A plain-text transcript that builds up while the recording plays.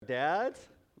dads.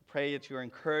 Pray that you are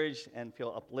encouraged and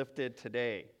feel uplifted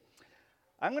today.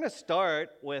 I'm going to start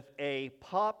with a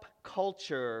pop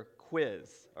culture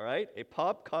quiz, all right? A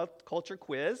pop culture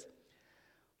quiz.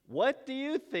 What do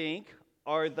you think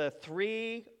are the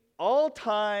 3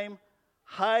 all-time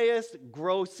highest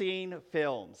grossing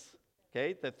films?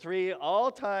 Okay, the 3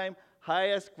 all-time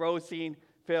highest grossing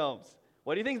films.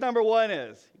 What do you think number 1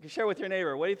 is? You can share with your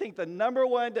neighbor. What do you think the number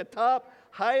 1, the top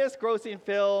highest grossing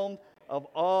film of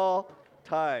all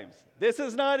times? This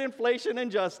is not inflation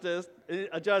adjusted,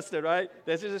 right?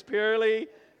 This is just purely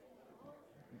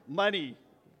money.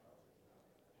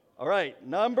 All right,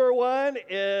 number 1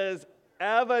 is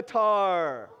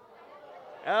Avatar.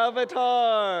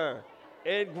 Avatar.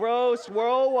 It grossed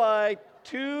worldwide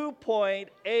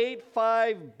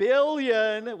 $2.85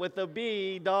 billion with a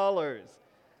B dollars.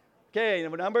 Okay,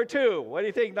 number 2. What do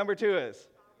you think number 2 is?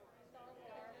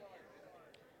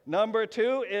 Number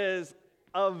 2 is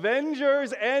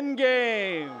Avengers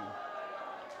Endgame.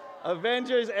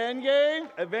 Avengers Endgame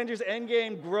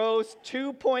grossed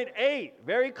 2.8.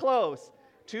 Very close.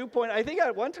 I think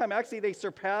at one time actually they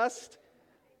surpassed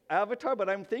Avatar, but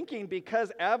I'm thinking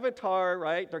because Avatar,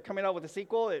 right, they're coming out with a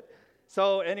sequel.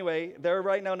 So anyway, they're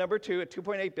right now number 2 at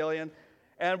 2.8 billion.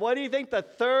 And what do you think the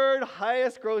 3rd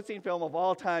highest grossing film of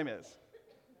all time is?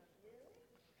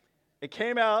 It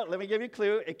came out, let me give you a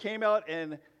clue, it came out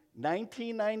in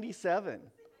 1997.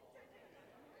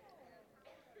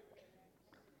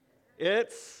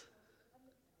 It's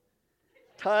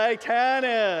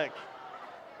Titanic.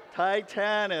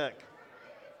 Titanic.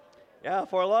 Yeah,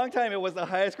 for a long time it was the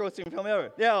highest grossing film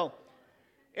ever. Now,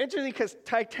 interesting because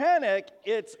Titanic,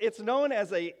 it's known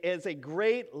as a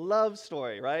great love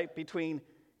story, right, between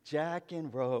Jack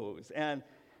and Rose. And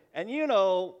you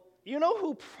know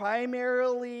who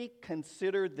primarily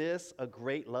considered this a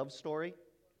great love story?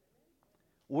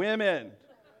 Women.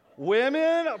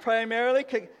 Women primarily,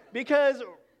 because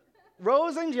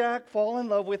Rose and Jack fall in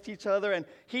love with each other, and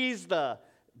he's the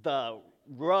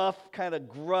rough, kind of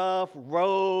gruff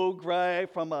rogue, right,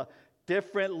 from a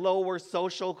different lower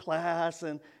social class,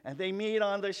 and they meet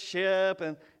on the ship,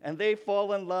 and they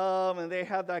fall in love, and they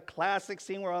have that classic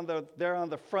scene where they're on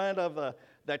the front of the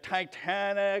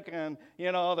Titanic, and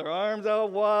their arms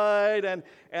out wide,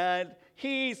 and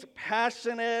he's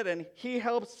passionate, and he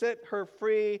helps set her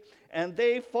free, and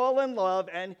they fall in love,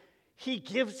 and he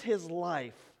gives his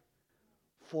life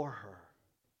for her.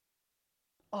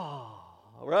 Oh,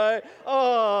 right?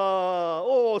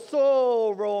 Oh,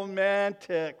 so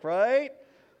romantic, right?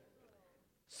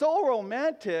 So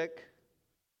romantic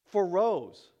for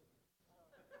Rose.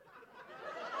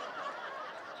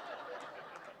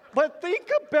 But think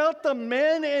about the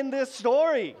men in this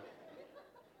story.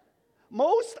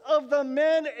 Most of the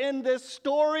men in this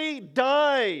story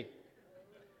die.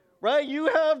 Right? You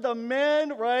have the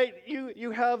men, right?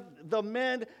 You have the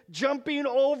men jumping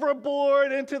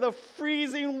overboard into the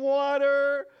freezing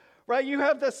water. Right? You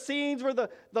have the scenes where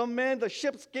the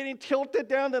ship's getting tilted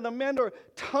down and the men are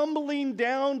tumbling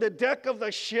down the deck of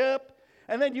the ship.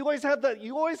 And then you always have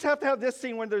to have this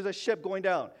scene when there's a ship going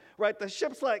down. Right? The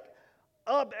ship's like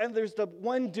up, and there's the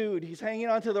one dude, he's hanging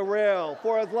onto the rail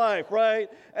for his life, right?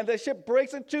 And the ship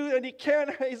breaks in two, and he's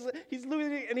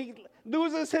losing, and he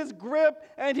loses his grip,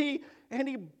 and he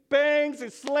bangs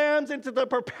and slams into the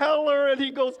propeller, and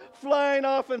he goes flying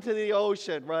off into the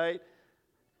ocean, right?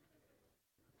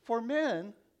 For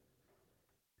men,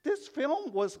 this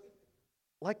film was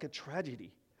like a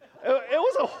tragedy. It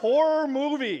was a horror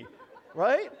movie,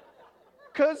 right?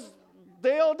 Because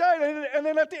they all died, and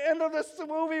then at the end of this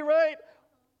movie, right,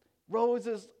 Rose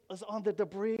is on the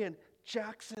debris, and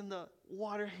Jack's in the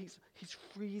water. He's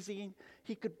freezing.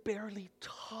 He could barely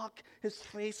talk. His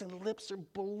face and lips are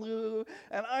blue.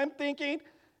 And I'm thinking,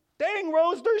 dang,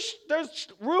 Rose, there's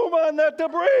room on that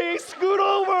debris. Scoot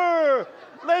over.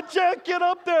 Let Jack get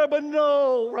up there. But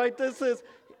no, right,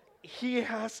 he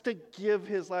has to give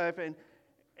his life, and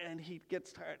he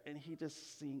gets tired, and he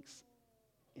just sinks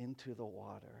into the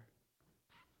water.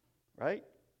 Right?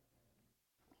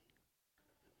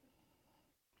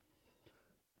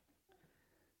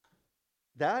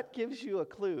 That gives you a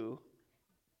clue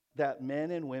that men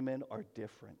and women are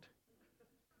different.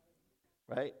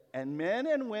 Right? And men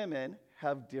and women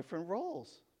have different roles.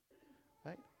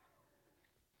 Right?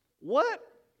 What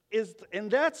is, in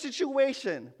that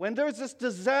situation, when there's this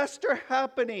disaster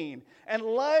happening and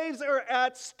lives are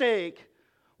at stake,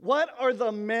 what are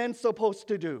the men supposed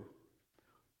to do?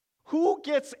 Who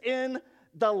gets in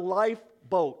the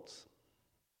lifeboats?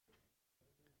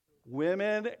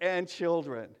 Women and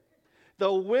children.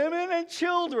 The women and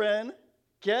children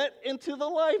get into the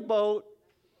lifeboat.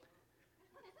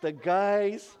 The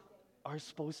guys are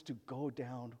supposed to go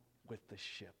down with the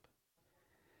ship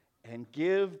and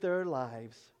give their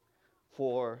lives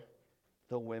for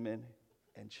the women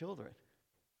and children.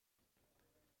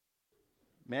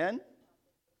 Men,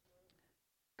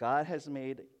 God has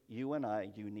made you and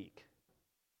I unique.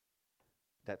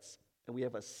 We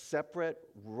have a separate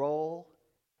role,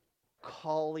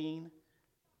 calling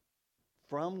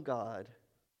from God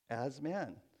as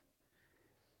men.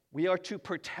 We are to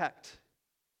protect.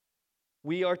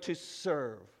 We are to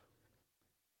serve.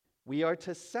 We are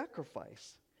to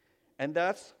sacrifice. And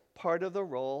that's part of the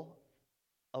role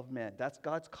of men. That's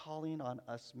God's calling on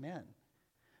us men.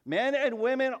 Men and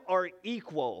women are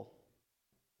equal,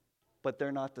 but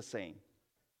they're not the same.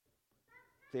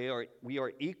 We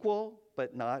are equal,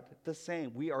 but not the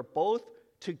same. We are both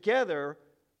together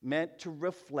meant to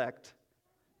reflect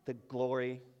the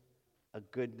glory, a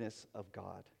goodness of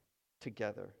God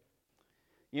together.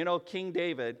 You know, King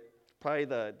David,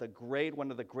 probably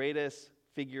one of the greatest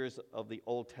figures of the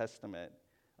Old Testament,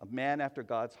 a man after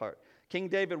God's heart. King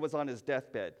David was on his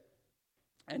deathbed,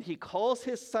 and he calls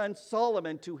his son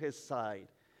Solomon to his side,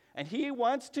 and he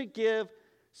wants to give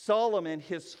Solomon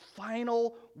his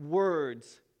final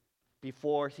words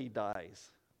before he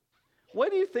dies.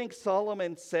 What do you think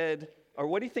Solomon said, or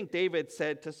what do you think David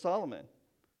said to Solomon?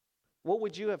 What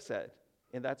would you have said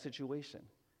in that situation?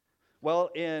 Well,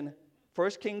 in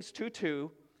 1 Kings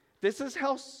 2:2, this is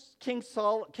how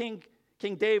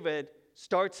King David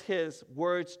starts his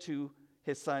words to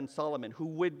his son Solomon, who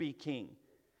would be king.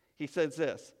 He says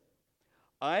this,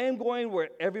 I am going where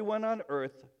everyone on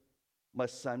earth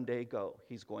must someday go.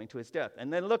 He's going to his death.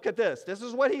 And then look at this. This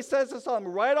is what he says to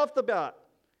Solomon right off the bat.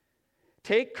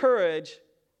 Take courage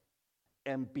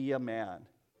and be a man.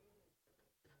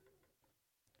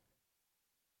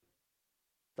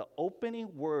 The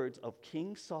opening words of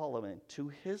King Solomon to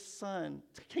his son,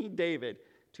 to King David,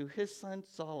 to his son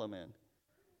Solomon,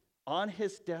 on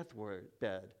his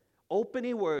deathbed,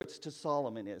 opening words to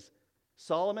Solomon is,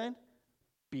 Solomon,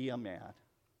 be a man.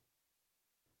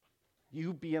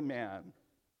 You be a man.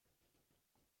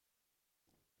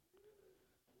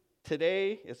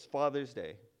 Today is Father's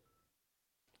Day.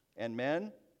 And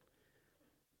men,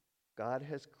 God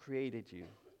has created you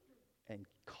and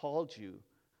called you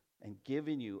and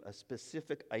given you a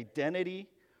specific identity,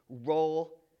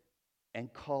 role,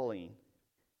 and calling.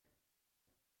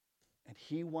 And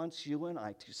he wants you and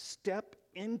I to step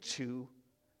into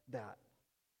that.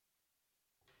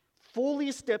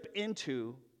 Fully step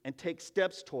into and take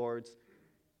steps towards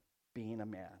being a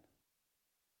man,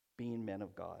 being men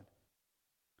of God.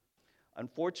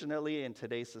 Unfortunately, in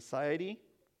today's society,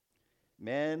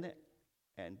 men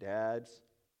and dads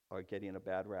are getting a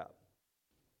bad rap.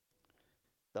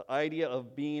 The idea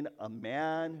of being a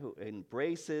man who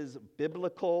embraces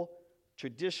biblical,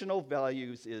 traditional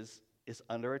values is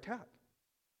under attack.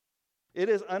 It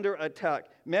is under attack.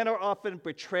 Men are often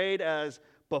portrayed as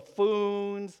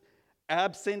buffoons,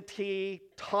 absentee,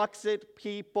 toxic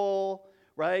people,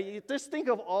 right? You just think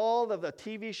of all of the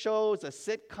TV shows, the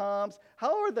sitcoms.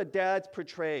 How are the dads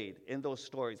portrayed in those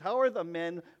stories? How are the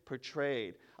men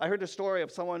portrayed? I heard a story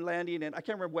of someone landing in, I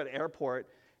can't remember what airport,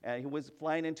 and he was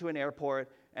flying into an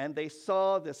airport, and they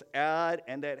saw this ad,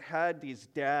 and it had these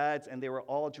dads, and they were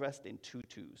all dressed in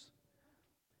tutus.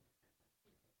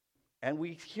 And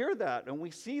we hear that, and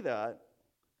we see that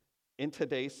in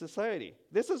today's society.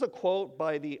 This is a quote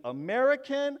by the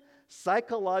American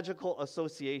Psychological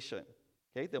Association.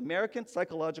 Okay, the American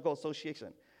Psychological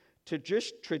Association.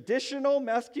 Traditional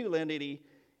masculinity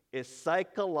is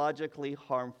psychologically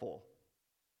harmful.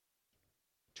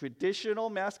 Traditional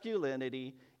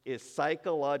masculinity is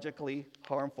psychologically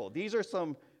harmful. These are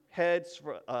some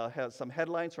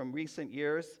headlines from recent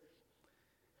years.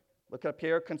 Look up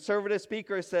here. Conservative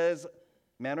speaker says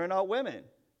men are not women.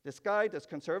 This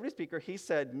conservative speaker, he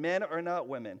said men are not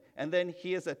women. And then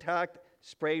he is attacked,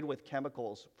 sprayed with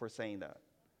chemicals for saying that.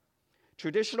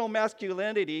 Traditional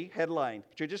masculinity, headline,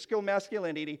 traditional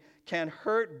masculinity can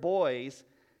hurt boys,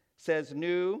 says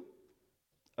new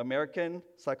American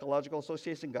Psychological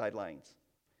Association guidelines.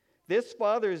 This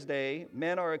Father's Day,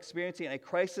 men are experiencing a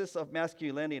crisis of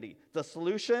masculinity. The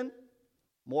solution?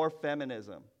 More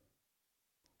feminism.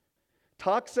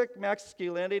 Toxic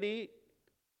masculinity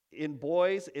in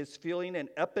boys is fueling an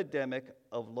epidemic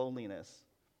of loneliness.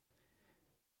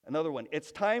 Another one,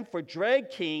 it's time for drag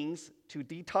kings to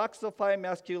detoxify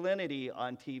masculinity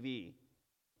on TV.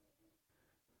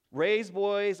 Raise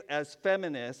boys as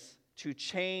feminists to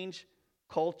change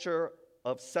culture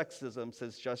of sexism,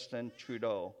 says Justin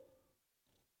Trudeau.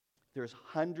 There's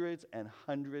hundreds and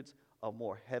hundreds of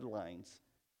more headlines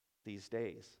these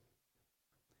days.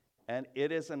 And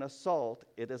it is an assault,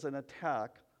 it is an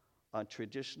attack on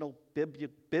traditional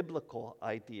biblical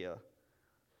idea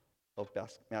of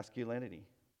masculinity.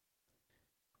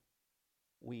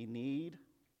 We need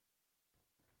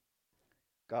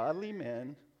godly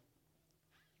men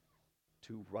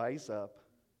to rise up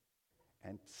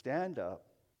and stand up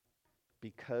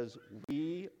because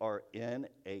we are in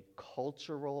a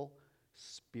cultural,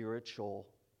 spiritual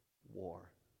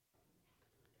war.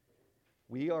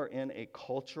 We are in a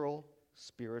cultural,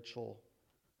 spiritual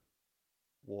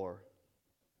war.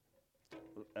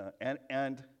 And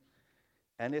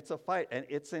it's a fight, and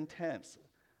it's intense.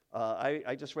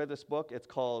 I just read this book. It's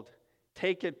called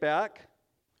Take It Back,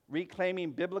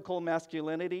 Reclaiming Biblical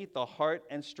Masculinity, the Heart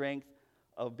and Strength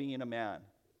of Being a Man.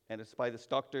 And it's by this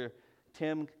Dr.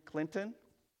 Tim Clinton.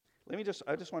 I just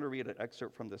want to read an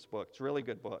excerpt from this book. It's a really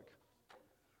good book.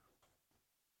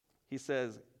 He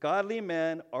says, godly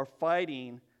men are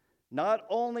fighting not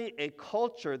only a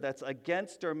culture that's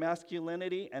against their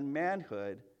masculinity and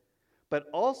manhood, but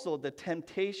also the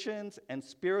temptations and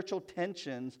spiritual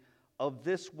tensions of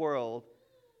this world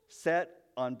set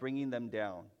on bringing them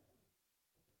down.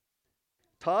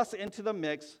 Toss into the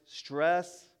mix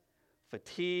stress,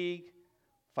 fatigue,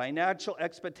 financial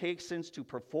expectations to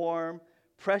perform,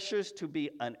 pressures to be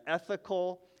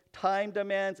unethical, time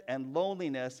demands, and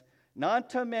loneliness, not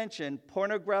to mention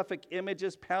pornographic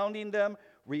images pounding them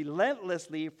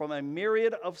relentlessly from a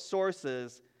myriad of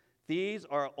sources. These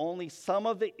are only some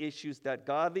of the issues that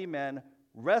godly men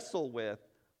wrestle with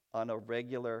on a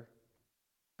regular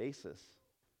basis.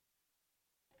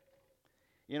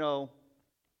 You know,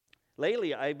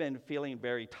 lately I've been feeling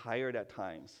very tired at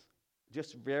times,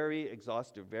 just very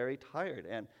exhausted, very tired.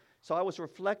 And so I was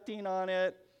reflecting on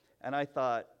it, and I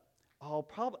thought,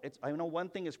 I know one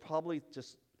thing is probably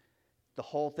just the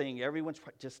whole thing. Everyone's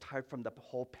just tired from the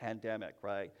whole pandemic,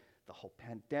 right? The whole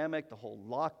pandemic, the whole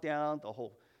lockdown, the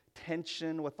whole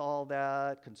tension with all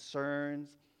that,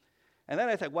 concerns. And then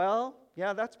I thought, well,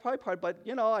 yeah, that's probably part, but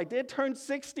I did turn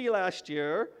 60 last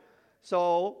year,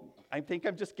 so I think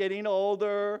I'm just getting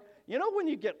older. When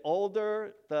you get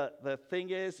older, the thing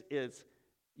is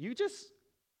you just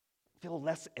feel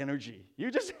less energy. You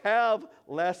just have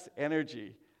less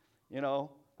energy,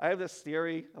 I have this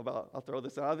theory I'll throw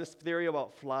this out, I have this theory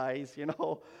about flies,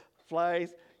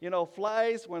 flies,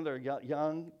 flies when they're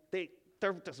young,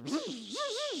 they're just,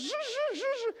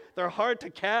 they're hard to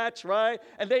catch, right?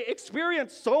 And they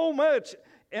experience so much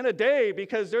in a day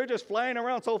because they're just flying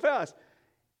around so fast.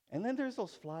 And then there's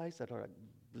those flies that are like,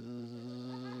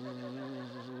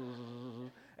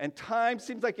 and time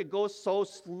seems like it goes so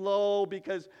slow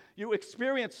because you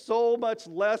experience so much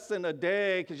less in a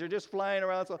day because you're just flying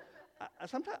around. So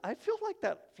sometimes I feel like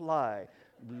that fly.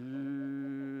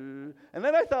 And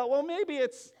then I thought, well, maybe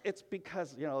it's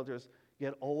because, you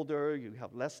get older, you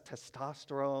have less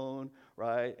testosterone,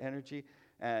 right, energy.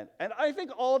 And I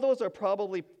think all those are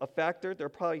probably a factor. They're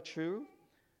probably true.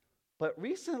 But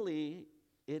recently,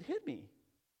 it hit me.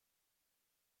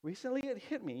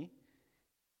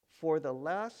 For the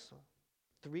last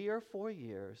 3 or 4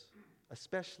 years,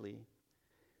 especially,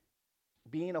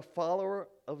 being a follower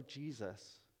of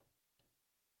Jesus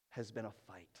has been a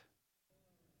fight.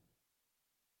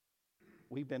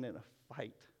 We've been in a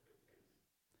fight.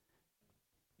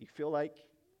 You feel like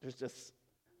there's just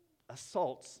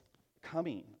assaults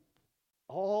coming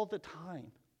all the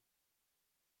time.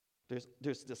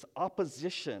 There's this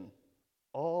opposition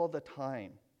all the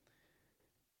time.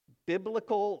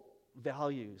 Biblical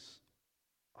values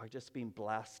are just being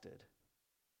blasted.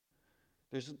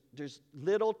 There's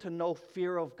little to no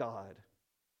fear of God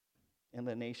in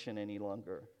the nation any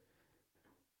longer.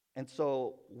 And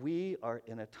so we are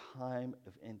in a time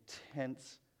of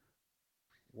intense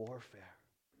warfare.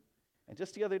 And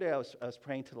just the other day, I was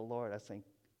praying to the Lord. I was saying,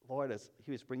 Lord, as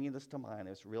He was bringing this to mind,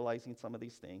 I was realizing some of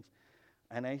these things.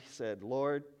 And I said,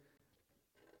 Lord,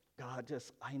 God,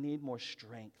 I need more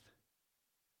strength.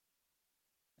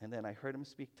 And then I heard Him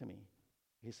speak to me.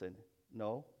 He said,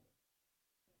 no,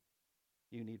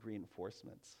 you need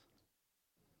reinforcements.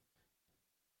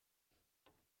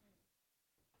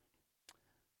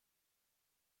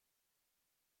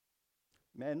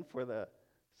 Men, for the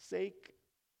sake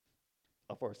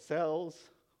of ourselves,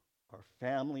 our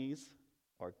families,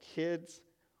 our kids,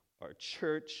 our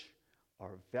church,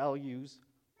 our values,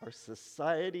 our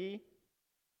society,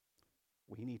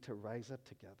 we need to rise up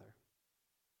together.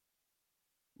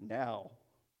 Now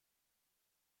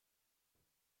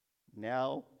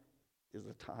is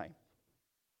the time.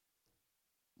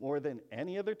 More than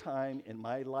any other time in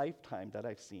my lifetime that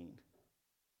I've seen,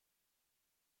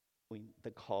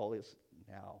 the call is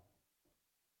now.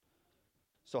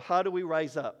 So how do we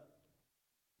rise up?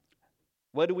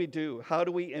 What do we do? How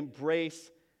do we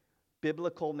embrace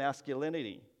biblical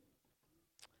masculinity?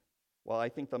 Well, I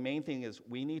think the main thing is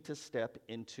we need to step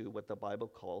into what the Bible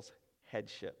calls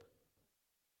headship.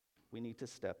 We need to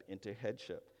step into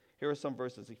headship. Here are some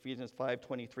verses. Ephesians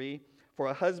 5:23. For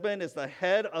a husband is the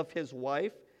head of his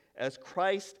wife, as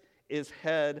Christ is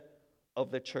head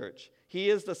of the church. He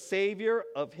is the Savior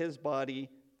of his body,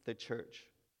 the church.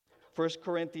 1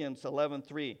 Corinthians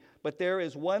 11:3. But there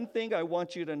is one thing I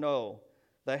want you to know.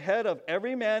 The head of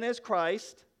every man is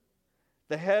Christ.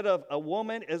 The head of a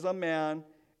woman is a man.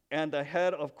 And the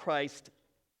head of Christ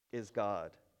is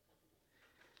God.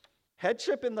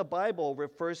 Headship in the Bible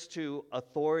refers to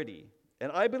authority.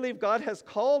 And I believe God has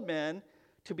called men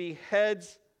to be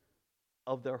heads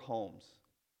of their homes.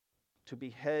 To be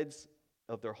heads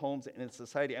of their homes and in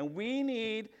society. And we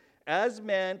need, as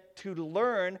men, to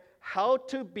learn how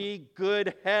to be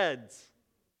good heads.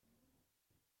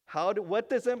 What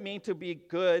does it mean to be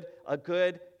a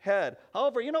good head?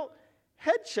 However,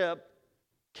 headship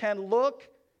can look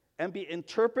and be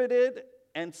interpreted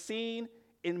and seen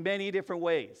in many different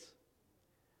ways.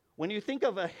 When you think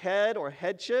of a head or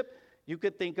headship, you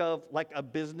could think of like a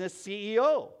business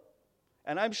CEO.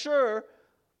 And I'm sure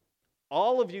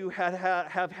all of you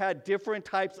have had different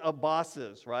types of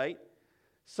bosses, right?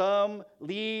 Some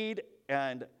lead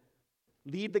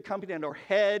the company and are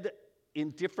head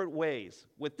in different ways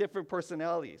with different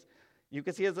personalities. You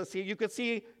could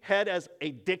see head as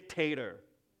a dictator.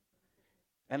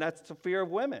 And that's the fear of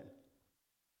women.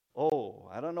 Oh,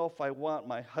 I don't know if I want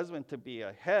my husband to be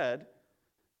a head,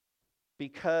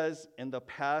 because in the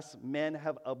past, men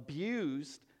have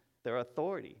abused their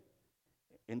authority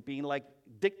in being like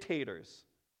dictators.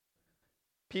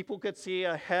 People could see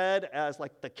a head as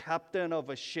like the captain of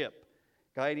a ship,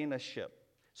 guiding a ship.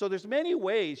 So there's many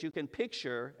ways you can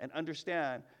picture and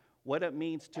understand what it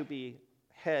means to be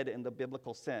head in the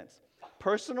biblical sense.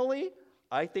 Personally,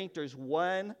 I think there's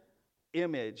one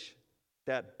image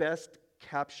that best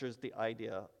captures the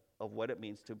idea of what it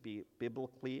means to be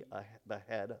biblically the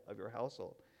head of your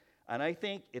household. And I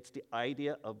think it's the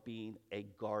idea of being a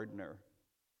gardener.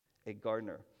 A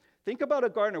gardener. Think about a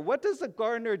gardener. What does a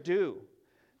gardener do?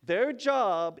 Their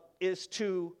job is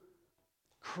to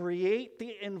create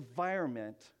the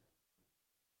environment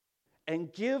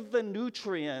and give the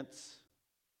nutrients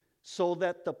so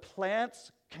that the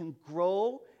plants can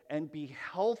grow and be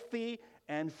healthy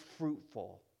and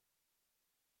fruitful.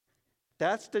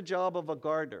 That's the job of a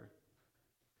gardener,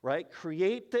 right?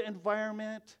 Create the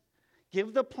environment,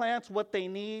 give the plants what they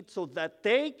need so that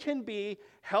they can be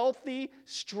healthy,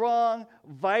 strong,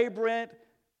 vibrant,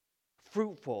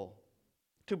 fruitful,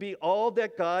 to be all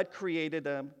that God created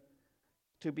them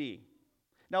to be.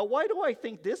 Now, why do I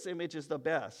think this image is the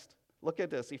best? Look at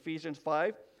this, Ephesians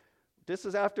 5. This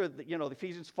is after, the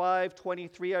Ephesians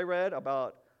 5:23 I read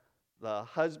about the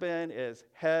husband is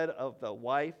head of the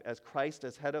wife as Christ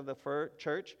is head of the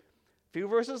church. A few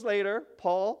verses later,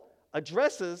 Paul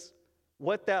addresses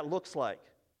what that looks like.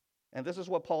 And this is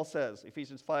what Paul says,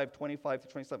 Ephesians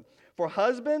 5:25-27. For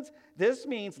husbands, this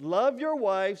means love your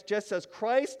wives just as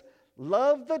Christ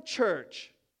loved the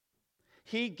church.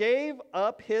 He gave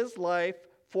up his life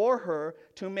for her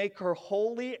to make her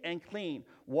holy and clean,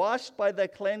 washed by the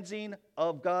cleansing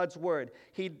of God's word.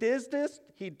 He did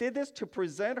this to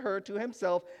present her to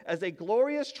himself as a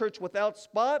glorious church without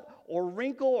spot or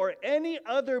wrinkle or any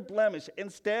other blemish.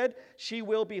 Instead, she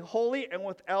will be holy and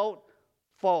without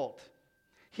fault.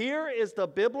 Here is the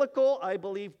biblical, I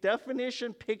believe,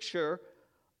 definition picture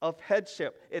of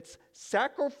headship. It's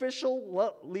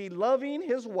sacrificially loving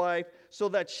his wife so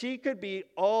that she could be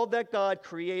all that God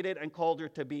created and called her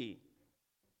to be.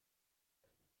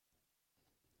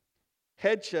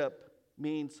 Headship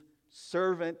means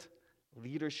servant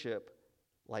leadership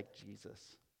like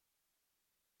Jesus.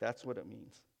 That's what it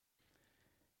means.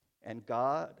 And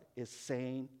God is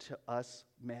saying to us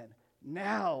men,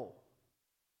 now.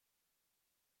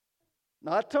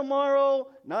 Not tomorrow,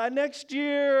 not next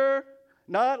year,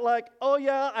 not like, oh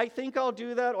yeah, I think I'll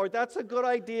do that, or that's a good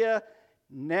idea.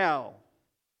 Now.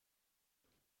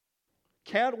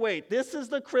 Can't wait. This is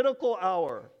the critical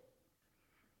hour.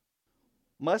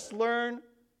 Must learn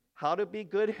how to be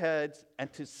good heads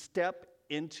and to step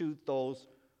into those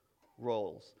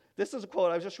roles. This is a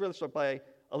quote I was just really struck by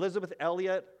Elizabeth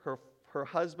Elliot. Her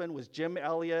husband was Jim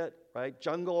Elliot, right?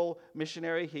 Jungle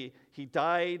missionary. He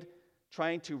died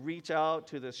trying to reach out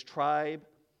to this tribe.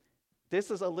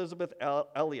 This is Elizabeth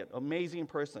Elliot, amazing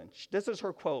person. This is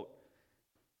her quote.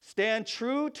 Stand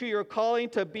true to your calling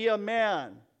to be a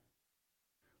man.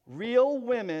 Real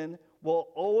women will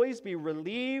always be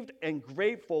relieved and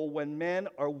grateful when men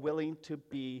are willing to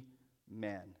be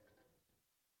men.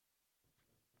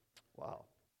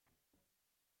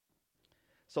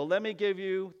 So let me give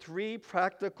you three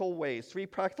practical ways, three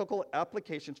practical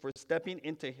applications for stepping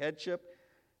into headship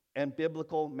and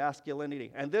biblical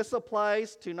masculinity. And this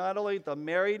applies to not only the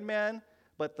married men,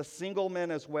 but the single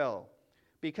men as well.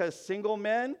 Because single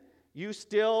men, you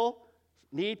still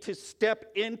need to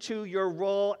step into your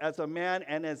role as a man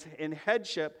and as in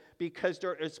headship, because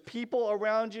there is people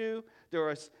around you, there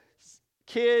are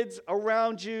kids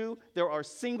around you, there are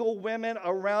single women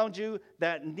around you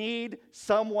that need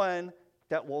someone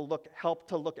that will help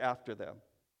to look after them.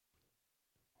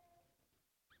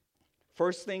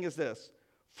 First thing is this.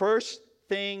 First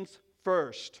things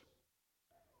first.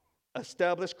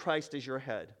 Establish Christ as your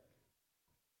head.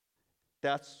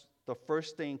 That's the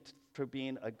first thing for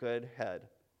being a good head.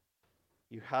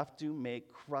 You have to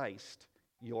make Christ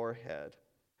your head.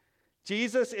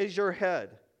 Jesus is your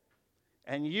head.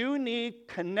 And you need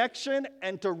connection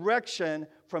and direction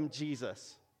from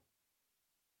Jesus.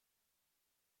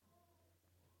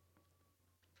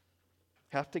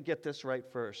 Have to get this right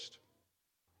first.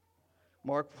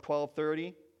 Mark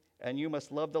 12:30, and you must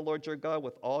love the Lord your God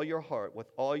with all your heart, with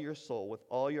all your soul, with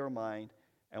all your mind,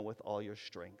 and with all your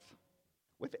strength.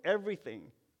 With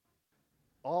everything.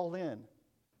 All in.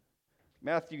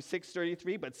 Matthew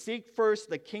 6:33, but seek first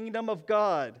the kingdom of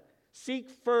God. Seek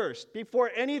first,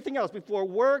 before anything else, before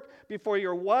work, before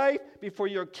your wife, before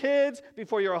your kids,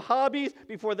 before your hobbies,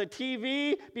 before the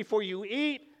TV, before you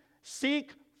eat.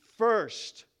 Seek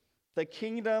first the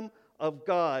kingdom of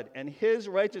God and his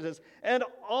righteousness, and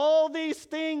all these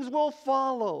things will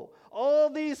follow. All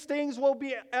these things will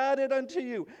be added unto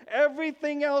you.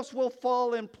 Everything else will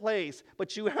fall in place,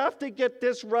 but you have to get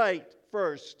this right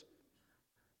first.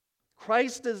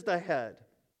 Christ is the head.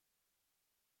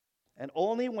 And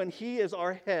only when he is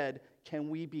our head can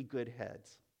we be good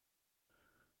heads.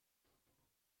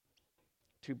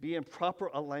 To be in proper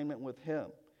alignment with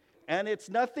him. And it's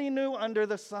nothing new under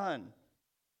the sun.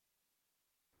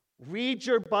 Read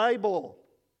your Bible.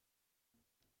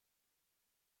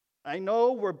 I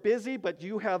know we're busy, but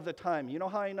you have the time. You know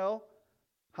how I know?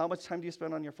 How much time do you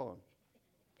spend on your phone?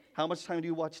 How much time do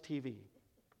you watch TV?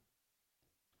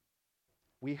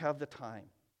 We have the time.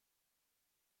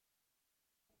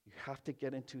 You have to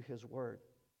get into his word.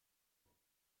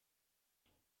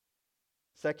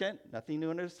 Second, nothing new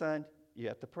under the sun, you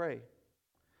have to pray.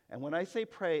 And when I say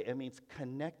pray, it means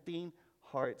connecting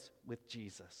hearts with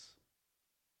Jesus.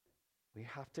 We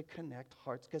have to connect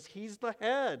hearts because he's the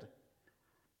head.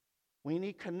 We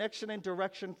need connection and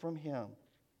direction from him.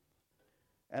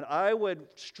 And I would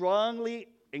strongly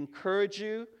encourage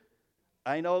you.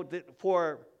 I know that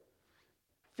for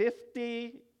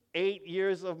 58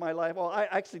 years of my life, well, I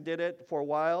actually did it for a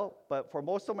while, but for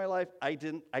most of my life, I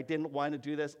didn't want to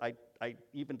do this. I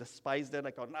even despised it.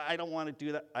 I go, no, I don't want to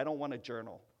do that. I don't want to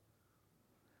journal.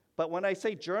 But when I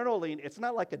say journaling, it's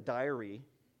not like a diary.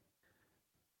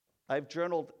 I've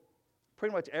journaled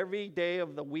pretty much every day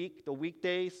of the week, the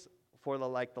weekdays, for the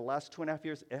last 2.5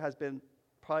 years. It has been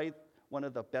probably one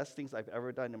of the best things I've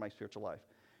ever done in my spiritual life.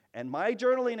 And my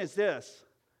journaling is this.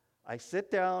 I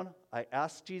sit down, I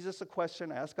ask Jesus a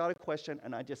question, I ask God a question,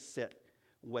 and I just sit.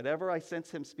 Whatever I sense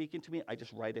him speaking to me, I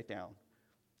just write it down.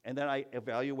 And then I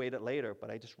evaluate it later, but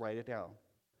I just write it down.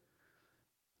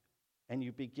 And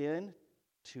you begin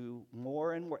to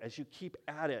more and more, as you keep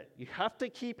at it. You have to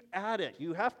keep at it.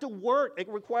 You have to work. It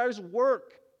requires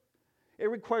work. It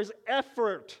requires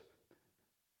effort.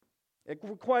 It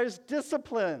requires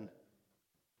discipline.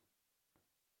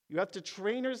 You have to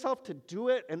train yourself to do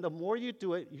it, and the more you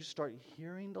do it, you start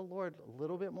hearing the Lord a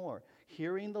little bit more,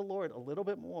 hearing the Lord a little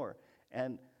bit more.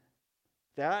 And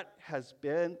that has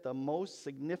been the most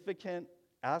significant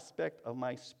aspect of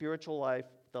my spiritual life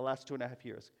the last 2.5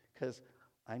 years, because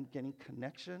I'm getting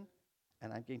connection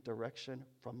and I'm getting direction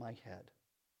from my head.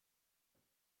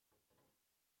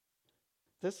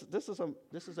 This is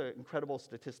an incredible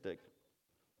statistic.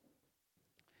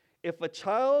 If a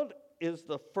child is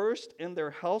the first in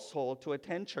their household to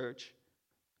attend church,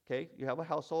 okay, you have a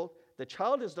household, the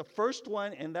child is the first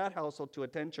one in that household to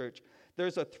attend church,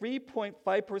 there's a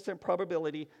 3.5%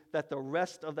 probability that the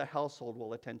rest of the household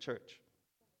will attend church.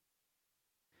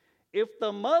 If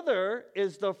the mother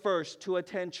is the first to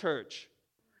attend church,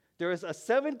 there is a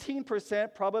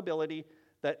 17% probability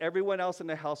that everyone else in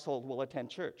the household will attend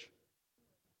church.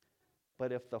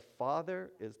 But if the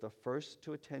father is the first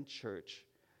to attend church,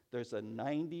 there's a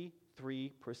 93%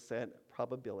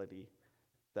 probability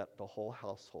that the whole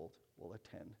household will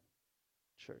attend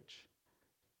church.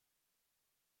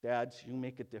 Dads, you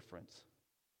make a difference.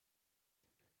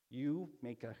 You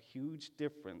make a huge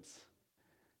difference.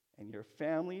 And your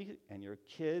family and your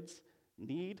kids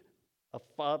need a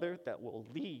father that will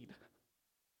lead.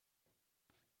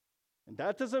 And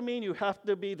that doesn't mean you have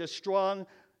to be the strong,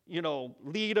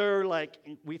 leader like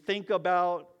we think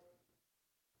about.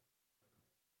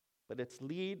 But it's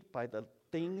lead by the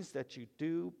things that you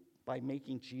do by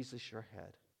making Jesus your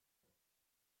head.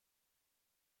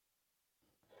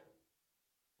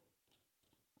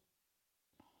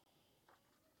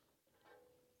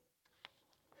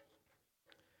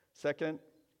 Second,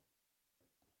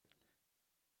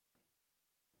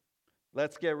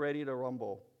 let's get ready to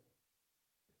rumble.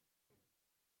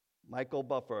 Michael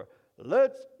Buffer,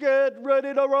 let's get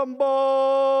ready to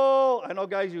rumble. I know,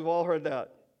 guys, you've all heard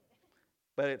that.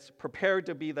 But it's prepared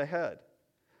to be the head.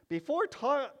 Before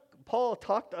Paul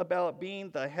talked about being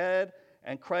the head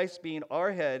and Christ being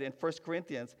our head in 1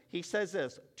 Corinthians, he says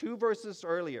this, 2 verses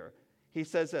earlier. He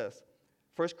says this,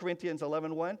 1 Corinthians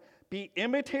 11:1, be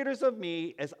imitators of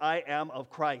me as I am of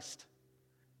Christ.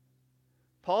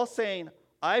 Paul's saying,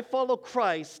 I follow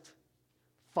Christ,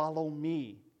 follow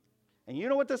me. And you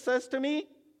know what this says to me?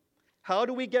 How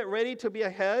do we get ready to be a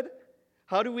head?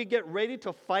 How do we get ready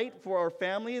to fight for our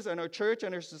families and our church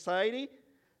and our society?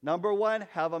 Number one,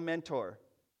 have a mentor.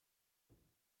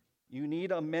 You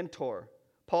need a mentor.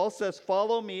 Paul says,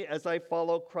 follow me as I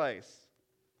follow Christ.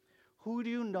 Who do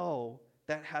you know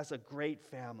that has a great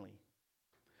family?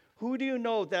 Who do you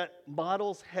know that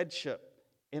models headship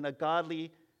in a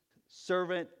godly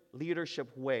servant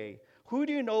leadership way? Who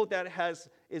do you know that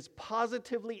is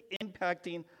positively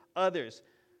impacting others?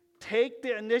 Take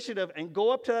the initiative and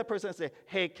go up to that person and say,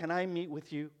 hey, can I meet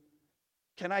with you?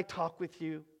 Can I talk with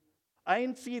you?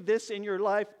 I see this in your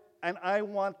life, and I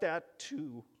want that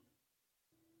too.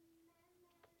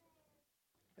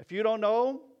 If you don't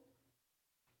know,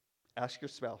 ask your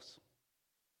spouse.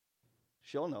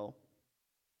 She'll know.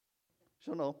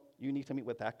 She'll know you need to meet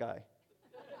with that guy.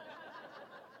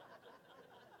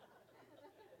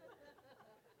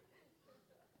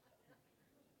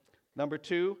 Number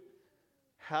two,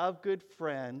 have good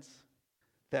friends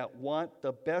that want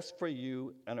the best for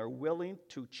you and are willing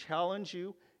to challenge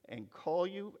you and call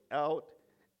you out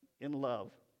in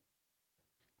love.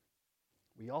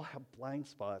 We all have blind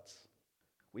spots.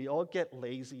 We all get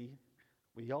lazy.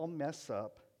 We all mess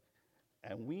up.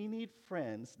 And we need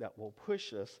friends that will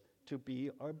push us to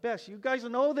be our best. You guys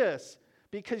know this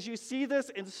because you see this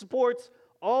in sports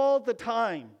all the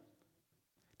time.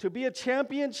 To be a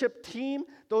championship team,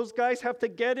 those guys have to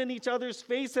get in each other's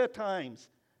face at times.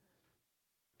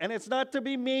 And it's not to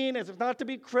be mean, it's not to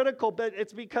be critical, but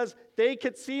it's because they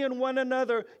could see in one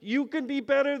another, you can be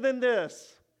better than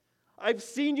this. I've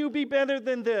seen you be better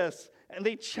than this. And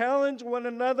they challenge one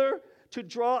another to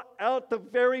draw out the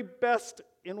very best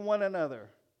in one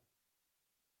another.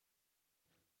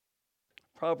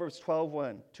 Proverbs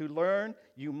 12:1, to learn,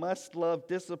 you must love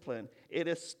discipline. It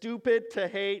is stupid to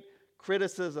hate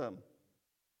criticism.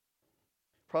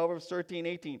 Proverbs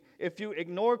 13:18, if you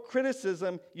ignore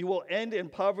criticism, you will end in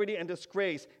poverty and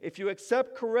disgrace. If you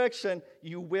accept correction,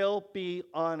 you will be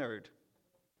honored.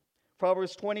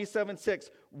 Proverbs 27:6,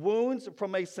 wounds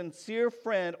from a sincere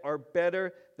friend are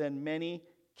better than many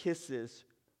kisses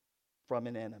from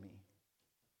an enemy.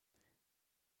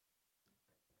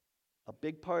 A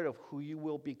big part of who you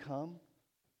will become,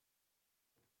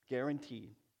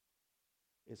 guaranteed,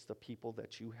 is the people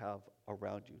that you have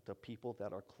around you, the people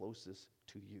that are closest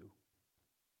to you.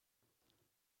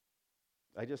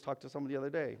 I just talked to someone the other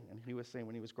day, and he was saying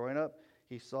when he was growing up,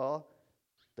 he saw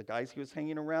the guys he was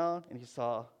hanging around, and he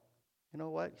saw, you know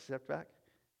what? He stepped back.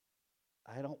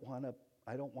 I don't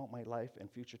want my life and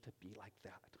future to be like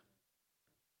that.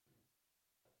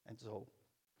 And so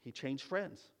he changed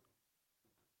friends.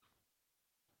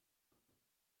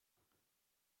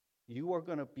 You are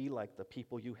going to be like the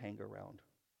people you hang around.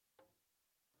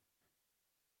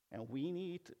 And we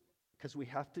need, because we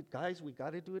have to, guys, we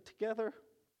got to do it together.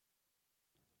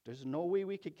 There's no way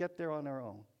we could get there on our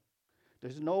own.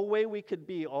 There's no way we could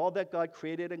be all that God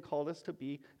created and called us to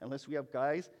be unless we have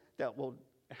guys that will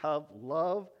have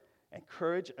love and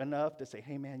courage enough to say,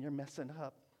 hey man, you're messing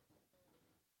up.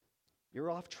 You're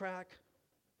off track.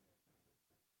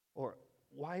 Or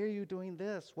why are you doing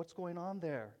this? What's going on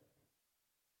there?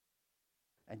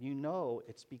 And you know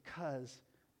it's because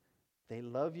they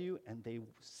love you and they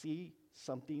see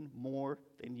something more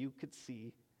than you could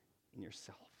see in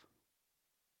yourself.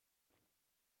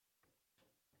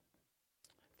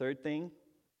 Third thing,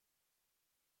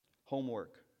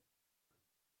 homework.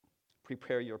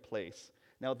 Prepare your place.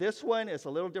 Now this one is a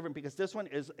little different because this one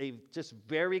is a just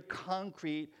very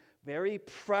concrete, very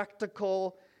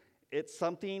practical. It's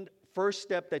something, first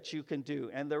step that you can do.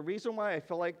 And the reason why I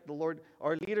feel like the Lord,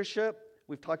 our leadership,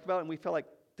 we've talked about, and we feel like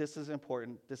this is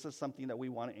important. This is something that we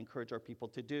want to encourage our people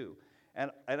to do.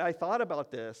 And I thought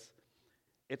about this.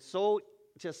 it's so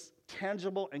just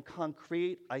tangible and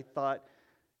concrete. I thought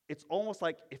it's almost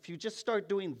like if you just start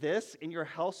doing this in your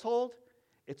household,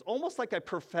 it's almost like a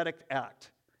prophetic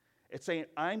act. It's saying,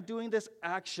 I'm doing this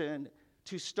action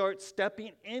to start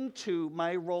stepping into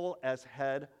my role as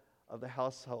head of the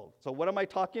household. So what am I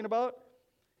talking about?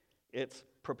 It's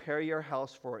prepare your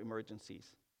house for emergencies.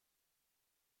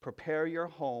 Prepare your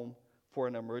home for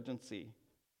an emergency.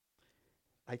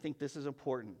 I think this is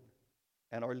important,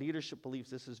 and our leadership believes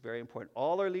this is very important.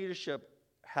 All our leadership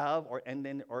have or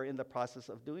are in the process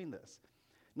of doing this.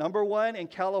 Number one, in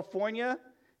California,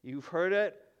 you've heard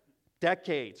it,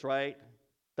 decades, right?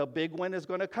 The big one is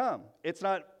going to come. It's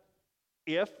not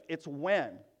if, it's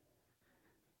when.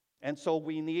 And so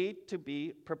we need to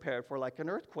be prepared for like an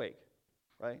earthquake,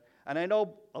 right? And I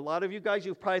know a lot of you guys,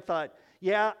 you've probably thought,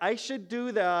 yeah, I should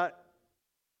do that.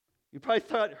 You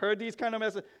probably heard these kind of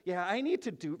messages. Yeah, I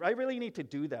really need to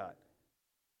do that.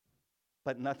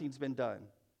 But nothing's been done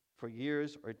for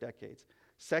years or decades.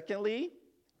 Secondly,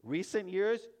 recent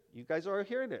years, you guys are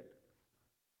hearing it.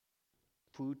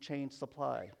 Food chain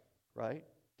supply, right?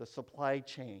 The supply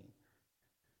chain.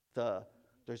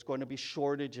 There's going to be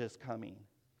shortages coming.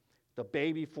 The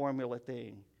baby formula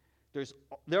thing.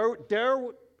 They're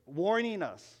warning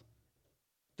us.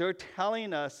 They're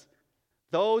telling us,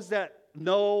 those that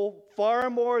know far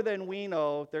more than we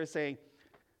know, they're saying,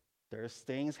 there's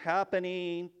things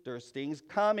happening, there's things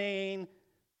coming,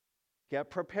 get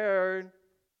prepared.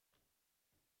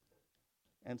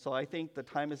 And so I think the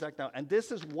time is now. And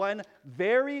this is one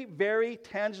very, very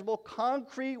tangible,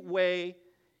 concrete way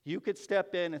you could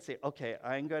step in and say, okay,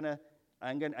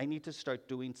 I need to start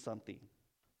doing something.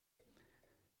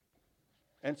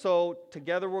 And so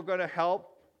together we're going to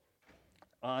help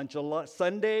on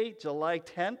Sunday, July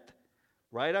 10th,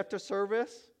 right after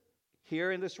service,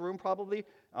 here in this room probably,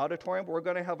 auditorium, we're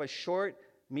going to have a short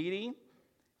meeting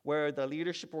where the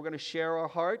leadership, we're going to share our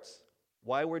hearts,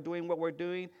 why we're doing what we're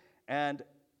doing, and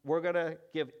we're going to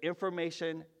give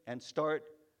information and start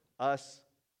us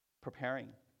preparing.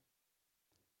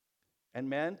 And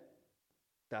men,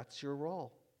 that's your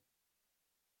role.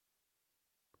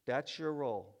 That's your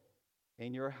role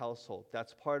in your household.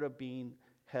 That's part of being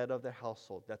head of the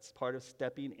household. That's part of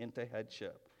stepping into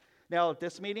headship. Now, at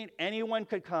this meeting, anyone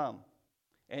could come.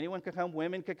 Anyone could come.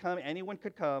 Women could come. Anyone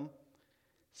could come.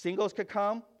 Singles could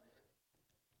come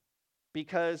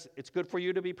because it's good for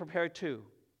you to be prepared too.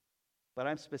 But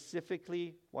I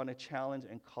specifically want to challenge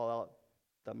and call out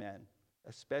the men,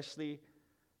 especially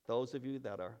those of you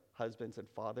that are husbands and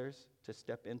fathers, to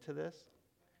step into this.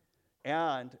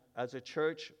 And as a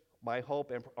church, my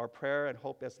hope and our prayer and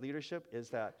hope as leadership is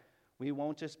that we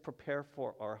won't just prepare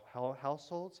for our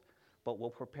households, but we'll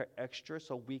prepare extra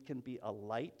so we can be a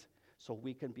light, so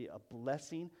we can be a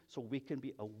blessing, so we can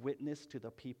be a witness to the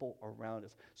people around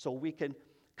us, so we can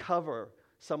cover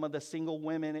some of the single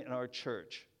women in our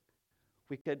church.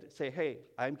 We could say, hey,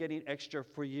 I'm getting extra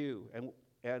for you,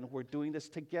 and we're doing this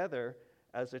together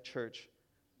as a church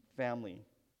family.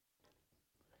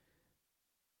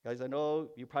 Guys, I know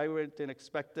you probably didn't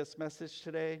expect this message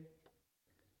today,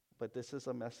 but this is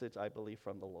a message I believe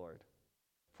from the Lord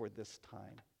for this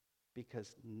time.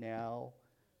 Because now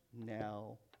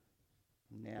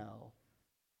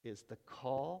is the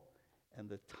call and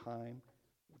the time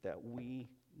that we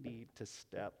need to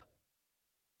step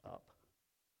up.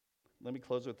 Let me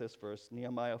close with this verse,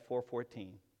 Nehemiah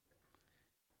 4:14.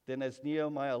 Then as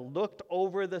Nehemiah looked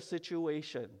over the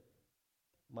situation,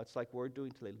 much like we're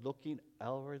doing today, looking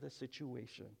over the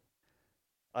situation,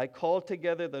 I called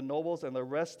together the nobles and the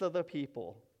rest of the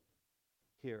people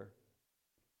here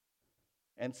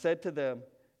and said to them,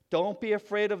 don't be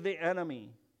afraid of the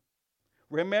enemy.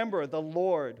 Remember the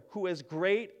Lord, who is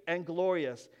great and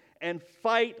glorious, and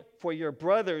fight for your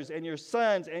brothers and your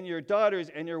sons and your daughters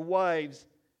and your wives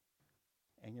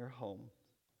and your home.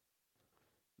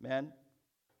 Men,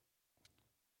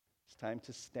 it's time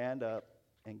to stand up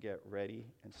and get ready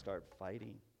and start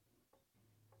fighting.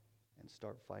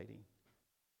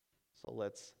 So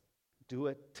let's do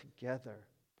it together,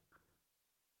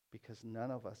 because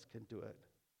none of us can do it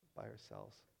by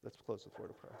ourselves. Let's close with a word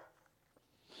of prayer.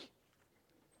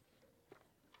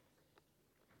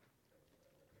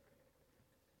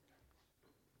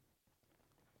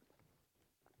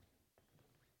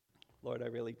 Lord, I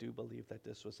really do believe that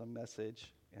this was a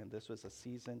message, and this was a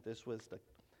season. This was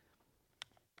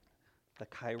the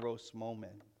Kairos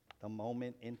moment, the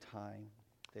moment in time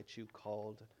that you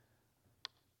called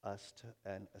us to,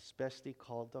 and especially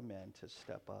called the men to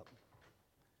step up.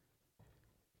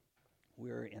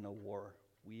 We're in a war.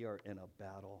 We are in a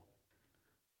battle.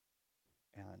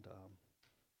 And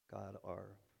God,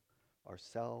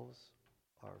 ourselves,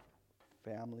 our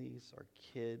families, our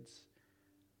kids,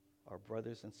 our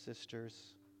brothers and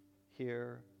sisters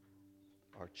here,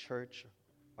 our church,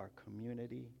 our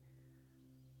community,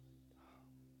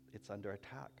 it's under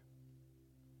attack.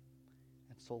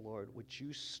 And so, Lord, would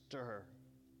you stir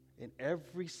in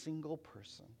every single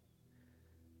person,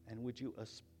 and would you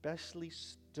especially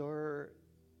stir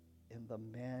in the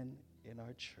men in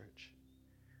our church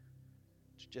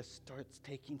to just start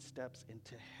taking steps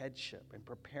into headship and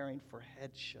preparing for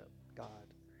headship, God.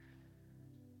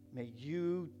 May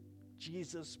you,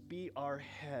 Jesus, be our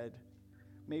head.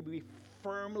 May we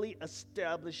firmly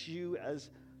establish you as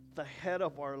the head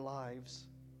of our lives.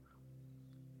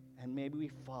 And may we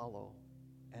follow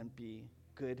and be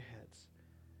good heads,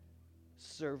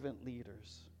 servant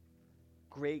leaders,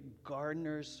 great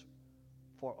gardeners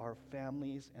for our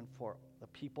families and for the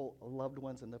people, loved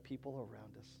ones, and the people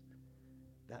around us.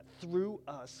 That through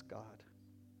us, God,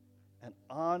 and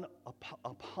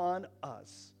upon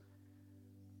us,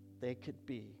 they could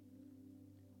be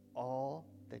all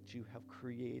that you have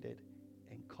created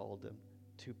and called them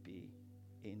to be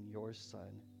in your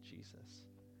Son, Jesus.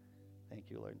 Thank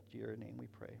you, Lord. In your name we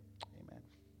pray. Amen.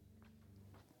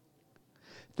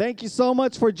 Thank you so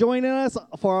much for joining us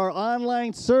for our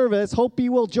online service. Hope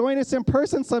you will join us in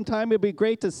person sometime. It'd be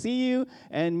great to see you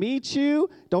and meet you.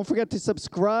 Don't forget to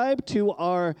subscribe to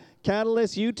our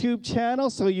Catalyst YouTube channel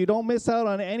so you don't miss out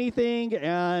on anything.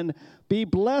 And be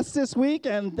blessed this week.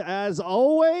 And as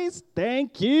always,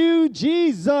 thank you,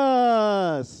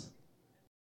 Jesus.